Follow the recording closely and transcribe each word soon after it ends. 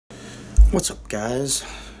What's up, guys?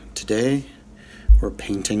 Today we're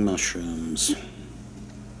painting mushrooms.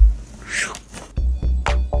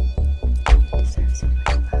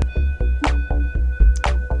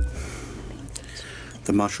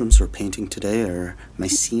 The mushrooms we're painting today are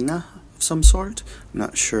mycena of some sort. I'm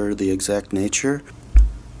not sure the exact nature.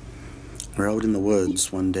 We're out in the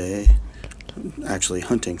woods one day, actually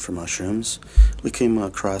hunting for mushrooms. We came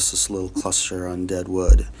across this little cluster on dead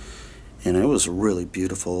wood, and it was a really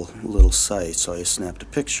beautiful little sight, so I snapped a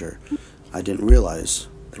picture. I didn't realize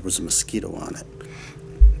there was a mosquito on it.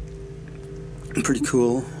 Pretty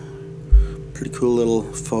cool little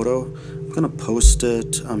photo. I'm gonna post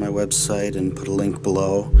it on my website and put a link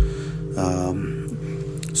below,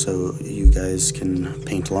 so you guys can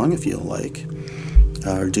paint along if you like,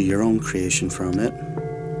 or do your own creation from it.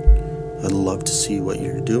 I'd love to see what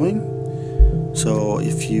you're doing. So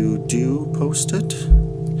if you do post it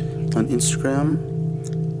on Instagram,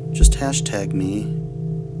 just hashtag me,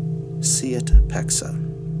 Pexa.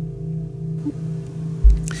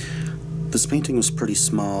 This painting was pretty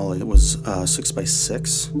small. It was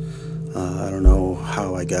 6x6. I don't know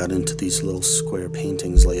how I got into these little square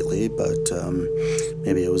paintings lately, but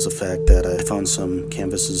maybe it was the fact that I found some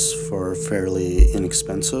canvases for fairly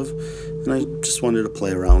inexpensive, and I just wanted to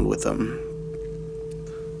play around with them.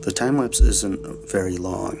 The time lapse isn't very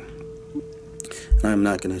long, and I'm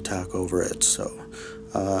not going to talk over it, so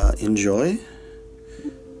enjoy,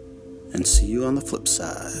 and see you on the flip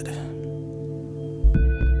side.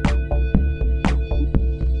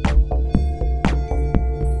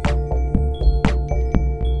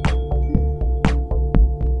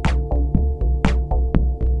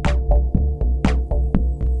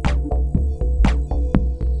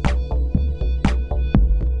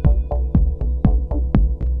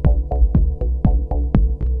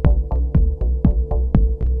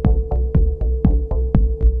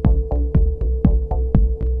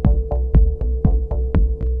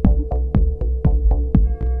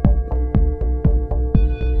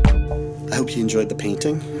 I hope you enjoyed the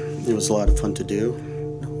painting. It was a lot of fun to do.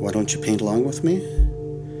 Why don't you paint along with me?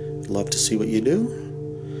 I'd love to see what you do.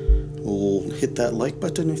 We'll hit that like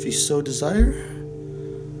button if you so desire.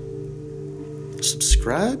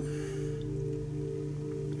 Subscribe.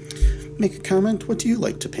 Make a comment. What do you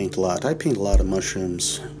like to paint a lot? I paint a lot of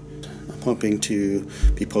mushrooms. I'm hoping to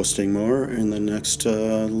be posting more in the next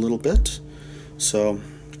little bit. So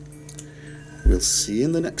we'll see you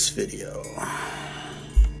in the next video.